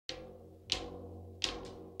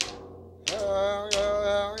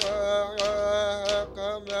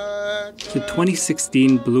The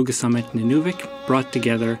 2016 Beluga Summit in Inuvik brought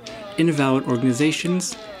together Inuvialuit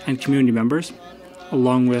organizations and community members,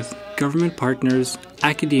 along with government partners,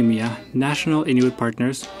 academia, national Inuit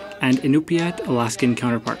partners, and Inupiat Alaskan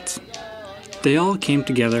counterparts. They all came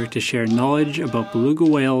together to share knowledge about beluga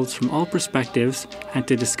whales from all perspectives and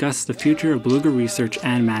to discuss the future of beluga research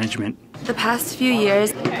and management. The past few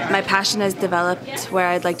years, my passion has developed where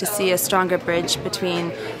I'd like to see a stronger bridge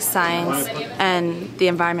between science and the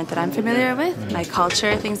environment that I'm familiar with, my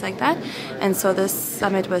culture, things like that. And so this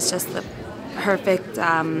summit was just the perfect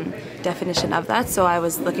definition of that. So I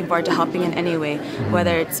was looking forward to helping in any way,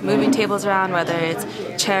 whether it's moving tables around, whether it's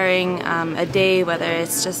chairing a day, whether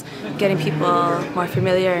it's just getting people more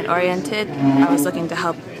familiar and oriented. I was looking to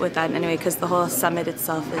help with that in any way because the whole summit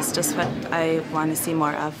itself is just what I want to see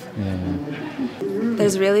more of.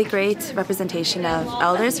 There's really great representation of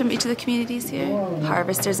elders from each of the communities here,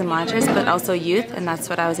 harvesters and monitors, but also youth, and that's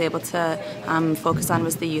what I was able to focus on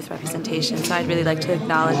was the youth representation. So I'd really like to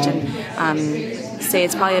acknowledge and say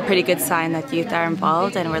it's probably a pretty good sign that youth are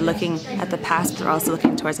involved and we're looking at the past, but we're also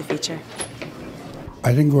looking towards the future.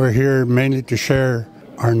 I think we're here mainly to share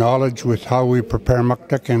our knowledge with how we prepare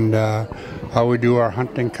muktuk and how we do our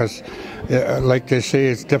hunting, because like they say,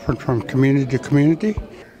 it's different from community to community.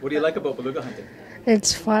 What do you like about beluga hunting?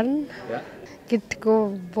 It's fun. Yeah. Get to go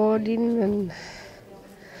boarding and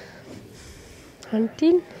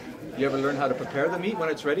hunting. You ever learn how to prepare the meat when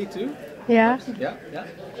it's ready too? Yeah. Yeah.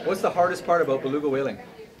 What's the hardest part about beluga whaling?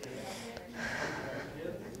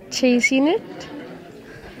 Chasing it.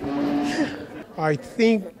 I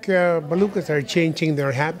think belugas are changing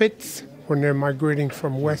their habits when they're migrating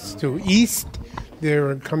from west to east.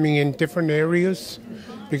 They're coming in different areas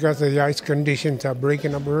because the ice conditions are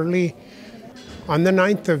breaking up early. On the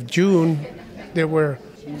 9th of June, there were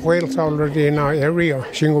whales already in our area,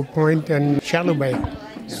 Shingle Point and Shallow Bay.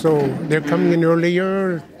 So they're coming in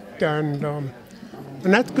earlier, and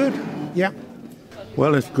that's good, yeah.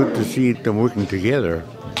 Well, it's good to see them working together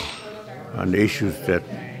on the issues that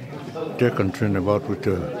they're concerned about with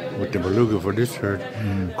the beluga for this herd.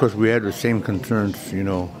 Of course, we had the same concerns, in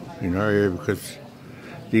our area because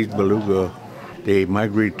these beluga, they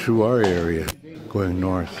migrate through our area going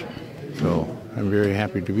north. So I'm very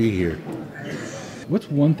happy to be here. What's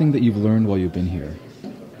one thing that you've learned while you've been here?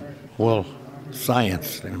 Well,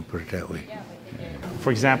 science, let me put it that way.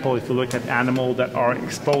 For example, if you look at animals that are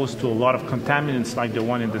exposed to a lot of contaminants like the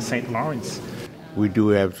one in the St. Lawrence. We do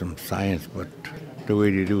have some science, but the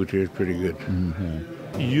way they do it here is pretty good.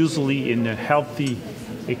 Usually in a healthy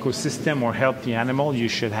ecosystem or healthy animal, you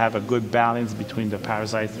should have a good balance between the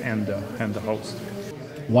parasite and the host.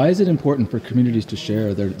 Why is it important for communities to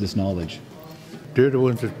share this knowledge? They're the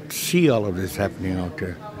ones that see all of this happening out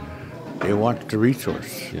there. They want the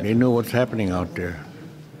resource. Yeah. They know what's happening out there.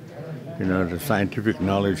 The scientific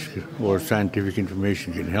knowledge or scientific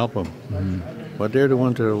information can help them. But they're the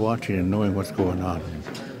ones that are watching and knowing what's going on.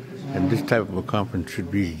 And this type of a conference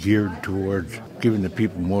should be geared towards giving the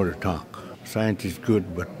people more to talk. Science is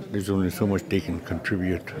good, but there's only so much they can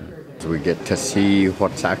contribute. We get to see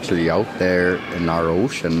what's actually out there in our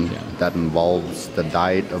ocean that involves the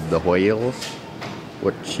diet of the whales,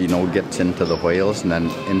 which, gets into the whales and then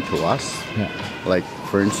into us. Yeah. Like,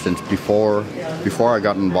 for instance, before I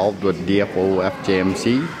got involved with DFO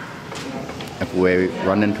FJMC, if we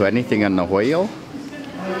run into anything on the whale,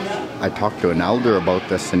 I talked to an elder about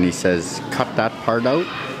this and he says, cut that part out.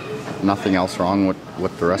 Nothing else wrong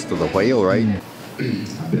with the rest of the whale, right?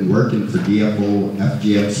 I've been working for DFO,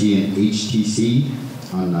 FJMC, and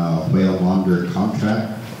HTC on a whale wanderer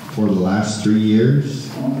contract for the last 3 years.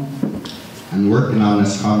 And working on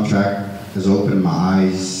this contract has opened my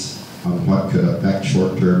eyes on what could affect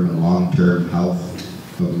short-term and long-term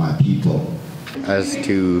health of my people. As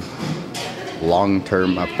to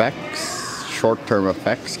long-term effects, short-term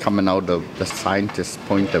effects coming out of the scientist's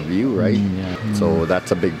point of view, right? So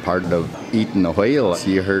that's a big part of eating a whale.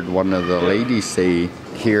 You heard one of the ladies say,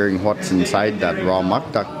 hearing what's inside that raw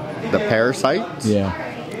muktuk, the parasites,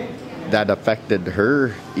 that affected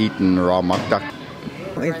her eating raw muktuk.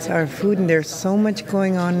 It's our food, and there's so much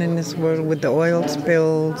going on in this world with the oil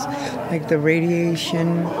spills, like the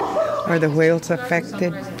radiation. Are the whales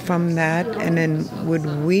affected from that? And then would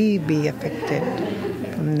we be affected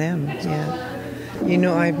from them? Yeah.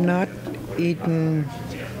 I've not eaten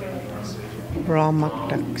raw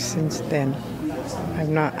muktuk since then.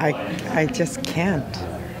 I just can't.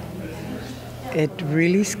 It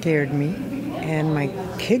really scared me, and my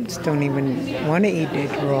kids don't even want to eat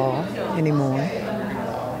it raw anymore.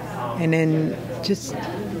 And then just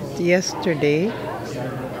yesterday,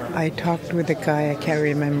 I talked with a guy, I can't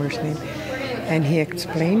remember his name, and he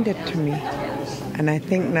explained it to me. And I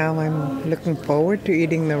think now I'm looking forward to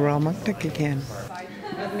eating the raw muktak again.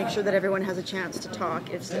 Make sure that everyone has a chance to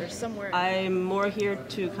talk if there's somewhere. I'm more here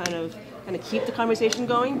to kind of keep the conversation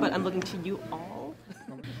going, but I'm looking to you all.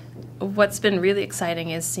 What's been really exciting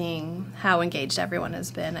is seeing how engaged everyone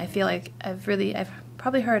has been. I feel like I've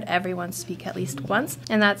probably heard everyone speak at least once,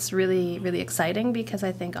 and that's really, really exciting because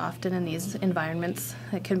I think often in these environments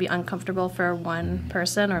it can be uncomfortable for one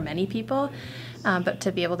person or many people, but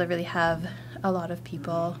to be able to really have a lot of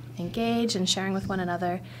people engage and sharing with one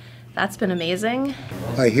another, that's been amazing.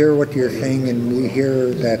 I hear what you're saying, and we hear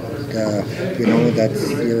that, that's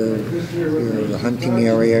your hunting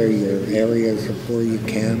area, your areas of where you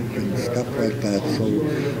camp and stuff like that. So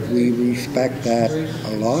we respect that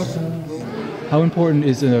a lot. How important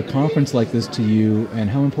is a conference like this to you, and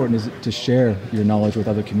how important is it to share your knowledge with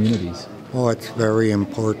other communities? Oh, it's very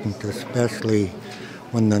important, especially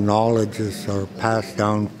when the knowledges are passed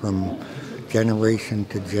down from generation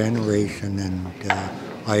to generation. And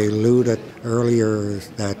I alluded earlier is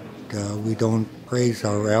that we don't praise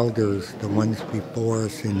our elders, the ones before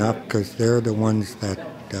us, enough, because they're the ones that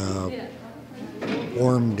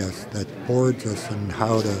formed us, that forged us in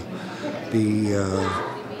how to be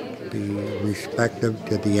respectful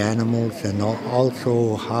to the animals, and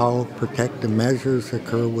also how protective measures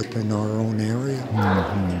occur within our own area.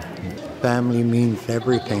 Mm-hmm. Family means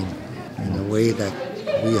everything in the way that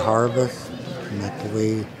we harvest, and that's the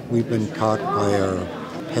way we've been taught by our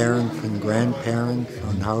parents and grandparents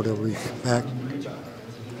on how to respect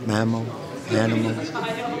mammals, animals.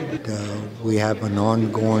 We have an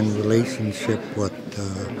ongoing relationship with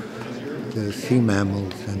the sea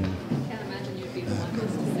mammals. And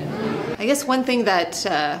I guess one thing that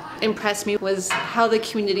impressed me was how the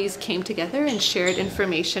communities came together and shared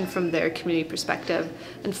information from their community perspective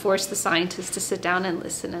and forced the scientists to sit down and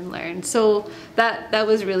listen and learn. So that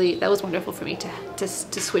was wonderful for me to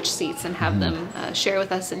switch seats and have them share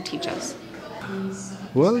with us and teach us.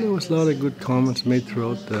 Well, there was a lot of good comments made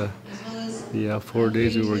throughout the 4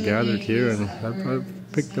 days we were gathered here, and I've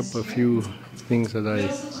picked up a few things that I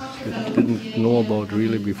didn't know about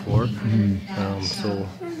really before. So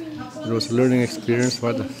it was a learning experience,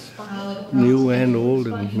 but new and old,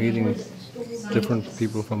 and meeting different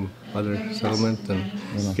people from other settlements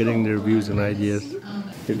and getting their views and ideas.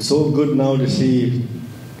 It's so good now to see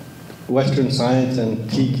Western science and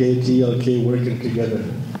TK, TLK working together.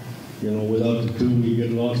 Without the two, we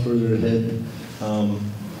get a lot further ahead.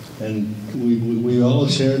 And we all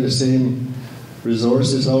share the same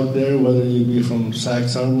resources out there, whether you be from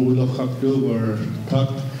Saxarbo, Ulafkakdug, or Tuk.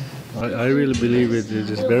 I really believe it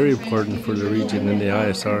is very important for the region and the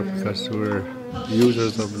ISR, because we're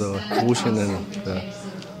users of the ocean and the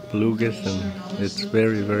belugas, and it's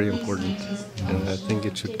very, very important. And I think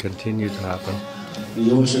it should continue to happen.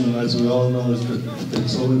 The ocean, as we all know, has been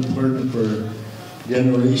so important for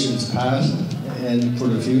generations past and for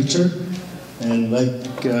the future. And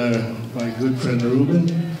like my good friend Ruben,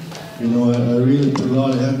 I really put a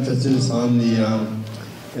lot of emphasis on the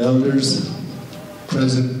elders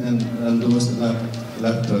present and those that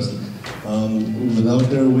left us. Without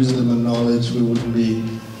their wisdom and knowledge, we wouldn't be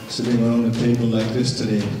sitting around a table like this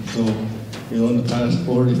today. So, in the past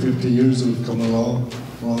 40, 50 years, we've come a long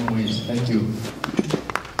ways. Thank you.